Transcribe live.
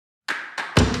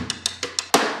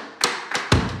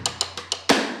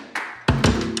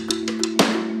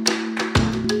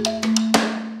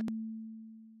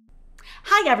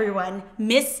Hi everyone,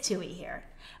 Miss Tui here.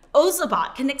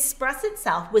 Ozobot can express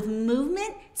itself with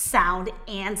movement, sound,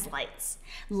 and lights.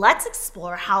 Let's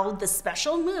explore how the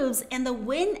special moves and the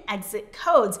win-exit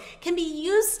codes can be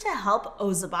used to help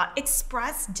Ozobot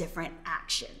express different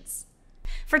actions.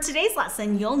 For today's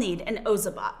lesson, you'll need an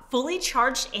Ozobot fully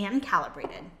charged and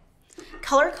calibrated,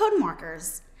 color code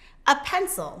markers, a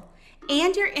pencil,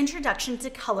 and your Introduction to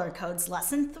Color Codes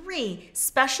Lesson 3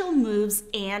 Special Moves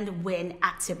and Win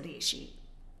activity sheet.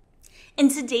 In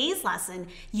today's lesson,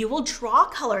 you will draw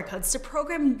color codes to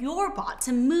program your bot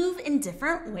to move in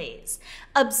different ways.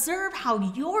 Observe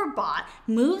how your bot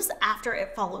moves after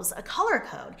it follows a color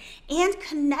code and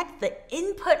connect the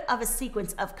input of a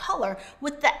sequence of color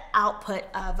with the output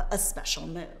of a special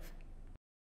move.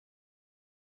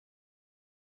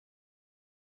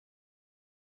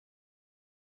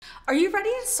 Are you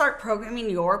ready to start programming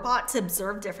your bot to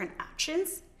observe different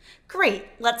actions? Great,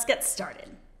 let's get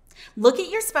started. Look at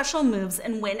your special moves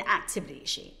and win activity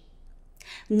sheet.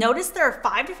 Notice there are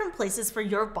 5 different places for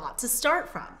your bot to start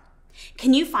from.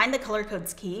 Can you find the color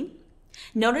codes key?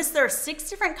 Notice there are 6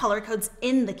 different color codes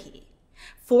in the key.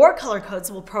 4 color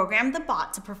codes will program the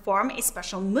bot to perform a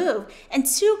special move, and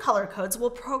 2 color codes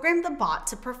will program the bot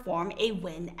to perform a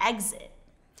win exit.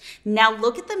 Now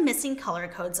look at the missing color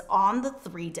codes on the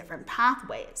 3 different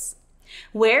pathways.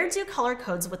 Where do color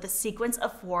codes with a sequence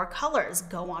of 4 colors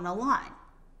go on a line?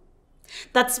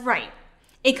 That's right.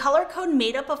 A color code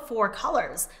made up of 4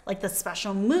 colors, like the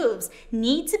special moves,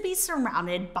 need to be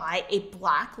surrounded by a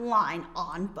black line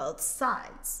on both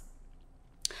sides.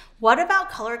 What about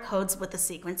color codes with a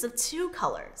sequence of 2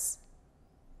 colors?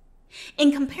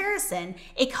 In comparison,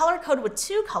 a color code with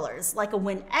 2 colors, like a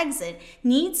win exit,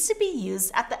 needs to be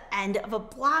used at the end of a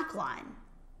black line.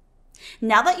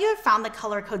 Now that you have found the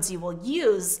color codes you will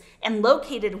use and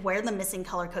located where the missing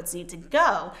color codes need to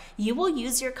go, you will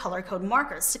use your color code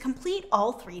markers to complete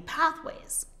all 3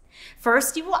 pathways.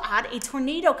 First, you will add a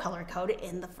tornado color code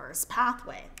in the first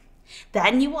pathway.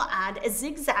 Then you will add a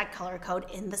zigzag color code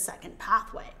in the second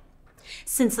pathway.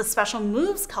 Since the special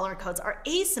moves color codes are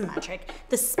asymmetric,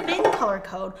 the spin color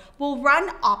code will run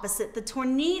opposite the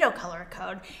tornado color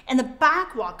code, and the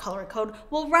backwalk color code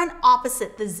will run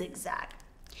opposite the zigzag.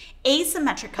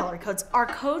 Asymmetric color codes are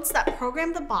codes that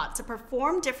program the bot to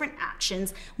perform different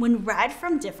actions when read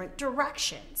from different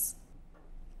directions.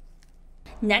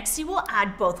 Next, you will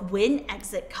add both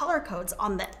win-exit color codes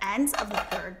on the ends of the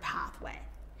 3rd pathway.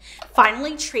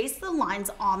 Finally, trace the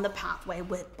lines on the pathway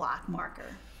with black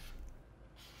marker.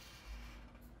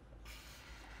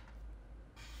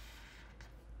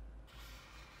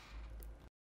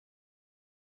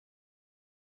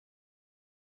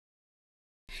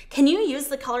 Can you use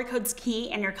the color codes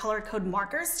key and your color code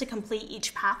markers to complete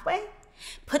each pathway?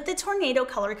 Put the tornado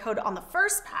color code on the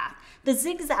first path, the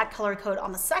zigzag color code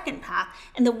on the second path,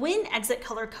 and the win exit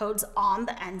color codes on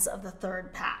the ends of the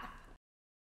 3rd path.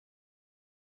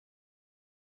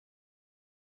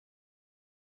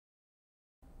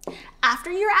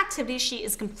 After your activity sheet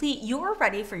is complete, you are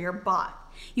ready for your bot.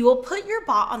 You will put your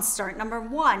bot on start number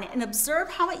 1 and observe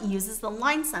how it uses the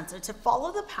line sensor to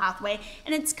follow the pathway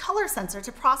and its color sensor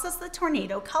to process the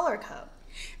tornado color code.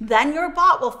 Then your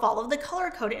bot will follow the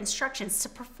color code instructions to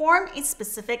perform a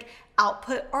specific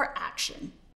output or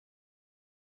action.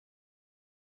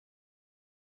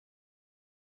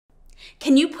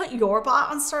 Can you put your bot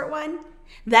on start 1?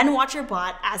 Then watch your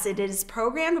bot as it is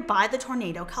programmed by the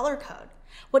tornado color code.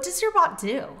 What does your bot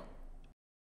do?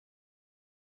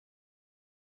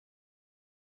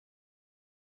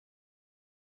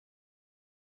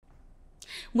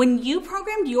 When you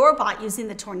programmed your bot using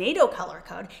the tornado color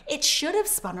code, it should have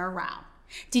spun around.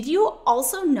 Did you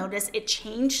also notice it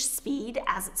changed speed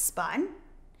as it spun?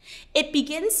 It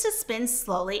begins to spin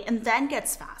slowly and then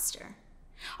gets faster.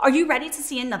 Are you ready to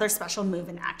see another special move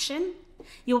in action?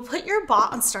 You will put your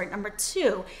bot on start number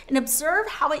 2 and observe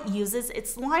how it uses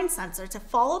its line sensor to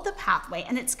follow the pathway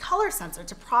and its color sensor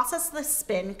to process the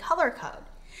spin color code.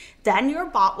 Then your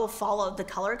bot will follow the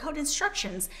color code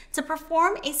instructions to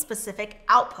perform a specific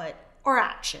output or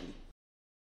action.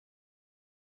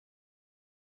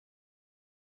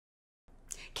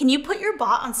 Can you put your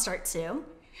bot on start 2?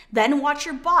 Then watch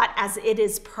your bot as it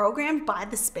is programmed by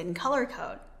the spin color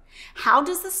code. How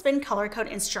does the spin color code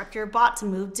instruct your bot to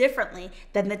move differently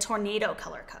than the tornado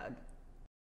color code?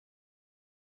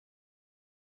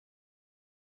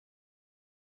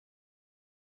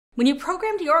 When you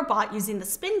programmed your bot using the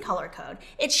spin color code,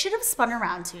 it should have spun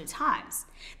around 2 times.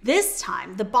 This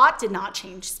time, the bot did not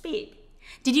change speed.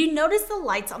 Did you notice the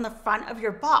lights on the front of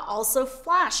your bot also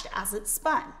flashed as it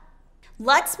spun?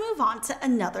 Let's move on to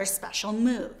another special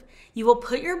move. You will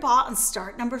put your bot on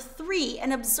start number 3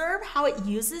 and observe how it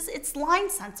uses its line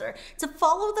sensor to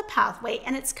follow the pathway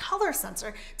and its color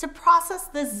sensor to process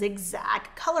the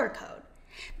zigzag color code.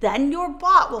 Then your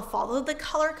bot will follow the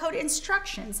color code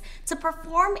instructions to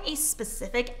perform a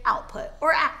specific output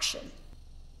or action.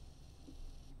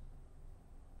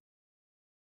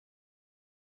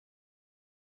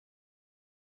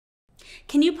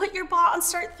 Can you put your bot on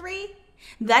start 3?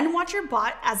 Then watch your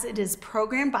bot as it is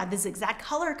programmed by the zigzag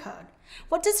color code.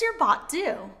 What does your bot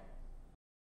do?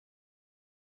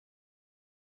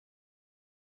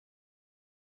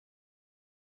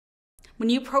 When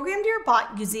you programmed your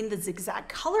bot using the zigzag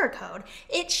color code,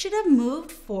 it should have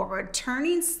moved forward,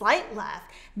 turning slight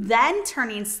left, then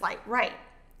turning slight right.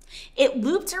 It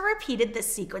looped or repeated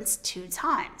this sequence 2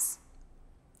 times.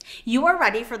 You are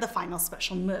ready for the final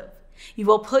special move. You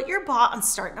will put your bot on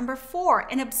start number 4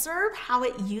 and observe how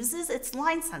it uses its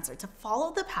line sensor to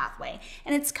follow the pathway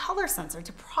and its color sensor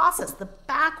to process the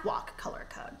backwalk color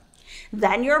code.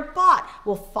 Then your bot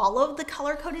will follow the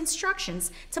color code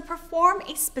instructions to perform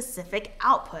a specific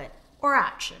output or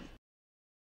action.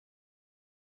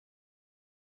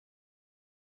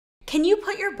 Can you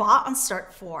put your bot on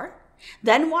start 4?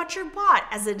 Then watch your bot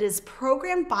as it is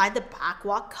programmed by the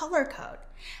backwalk color code.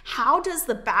 How does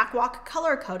the backwalk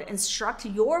color code instruct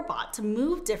your bot to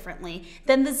move differently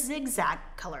than the zigzag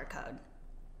color code?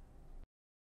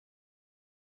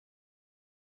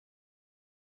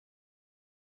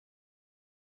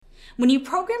 When you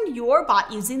programmed your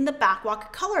bot using the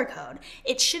backwalk color code,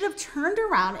 it should have turned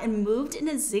around and moved in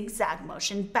a zigzag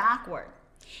motion backward.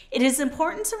 It is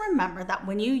important to remember that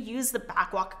when you use the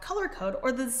backwalk color code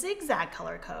or the zigzag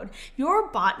color code, your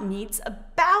bot needs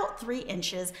about 3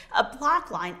 inches of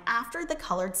black line after the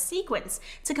colored sequence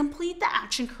to complete the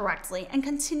action correctly and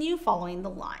continue following the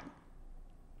line.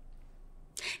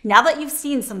 Now that you've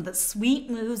seen some of the sweet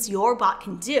moves your bot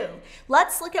can do,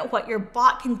 let's look at what your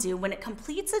bot can do when it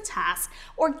completes a task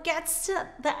or gets to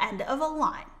the end of a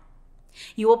line.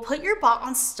 You will put your bot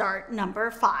on start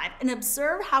number 5 and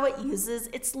observe how it uses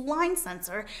its line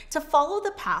sensor to follow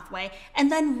the pathway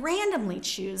and then randomly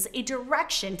choose a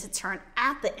direction to turn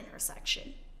at the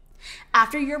intersection.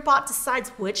 After your bot decides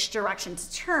which direction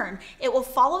to turn, it will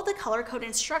follow the color code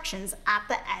instructions at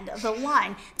the end of the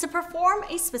line to perform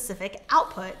a specific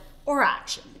output or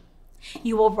action.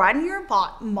 You will run your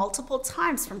bot multiple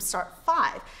times from start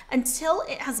 5 until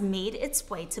it has made its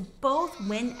way to both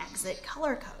win-exit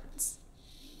color codes.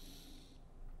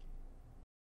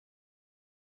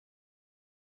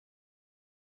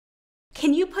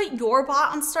 Can you put your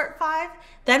bot on start 5?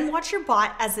 Then watch your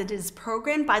bot as it is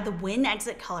programmed by the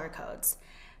win-exit color codes.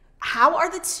 How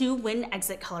are the 2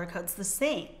 win-exit color codes the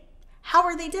same? How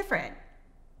are they different?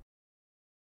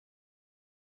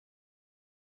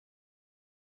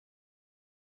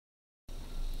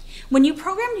 When you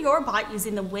programmed your bot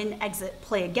using the win-exit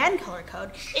play again color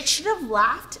code, it should have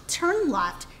laughed, turned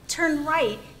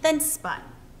right, then spun.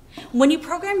 When you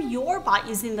program your bot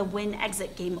using the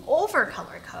win-exit game over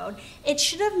color code, it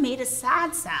should have made a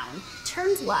sad sound,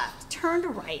 turned left,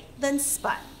 turned right, then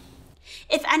spun.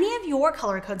 If any of your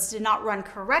color codes did not run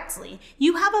correctly,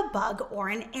 you have a bug or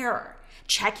an error.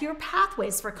 Check your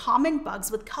pathways for common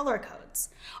bugs with color codes.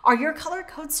 Are your color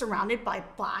codes surrounded by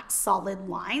black solid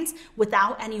lines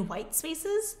without any white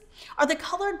spaces? Are the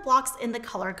colored blocks in the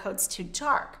color codes too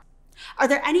dark? Are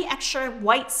there any extra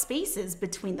white spaces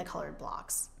between the colored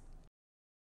blocks?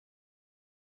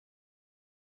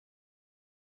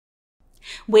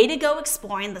 Way to go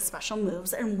exploring the special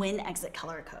moves and win-exit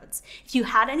color codes. If you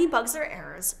had any bugs or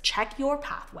errors, check your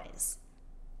pathways.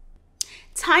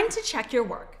 Time to check your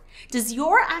work. Does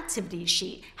your activity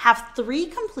sheet have 3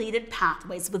 completed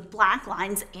pathways with black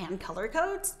lines and color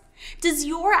codes? Does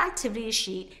your activity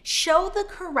sheet show the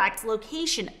correct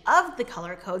location of the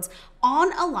color codes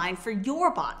on a line for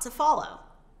your bot to follow?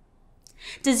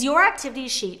 Does your activity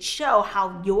sheet show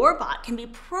how your bot can be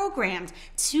programmed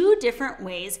 2 different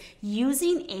ways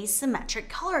using asymmetric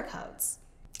color codes?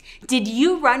 Did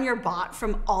you run your bot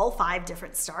from all 5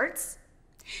 different starts?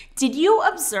 Did you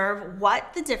observe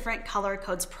what the different color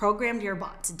codes programmed your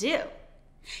bot to do?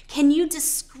 Can you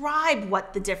describe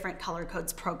what the different color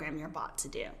codes program your bot to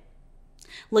do?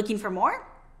 Looking for more?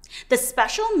 The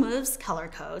special moves color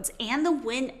codes and the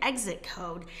win-exit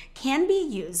code can be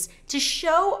used to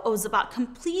show Ozobot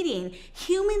completing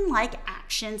human-like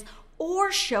actions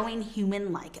or showing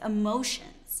human-like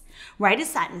emotions. Write a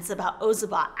sentence about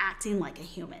Ozobot acting like a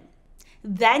human.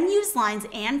 Then use lines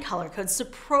and color codes to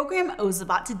program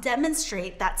Ozobot to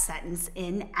demonstrate that sentence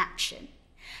in action.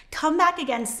 Come back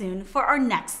again soon for our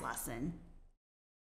next lesson.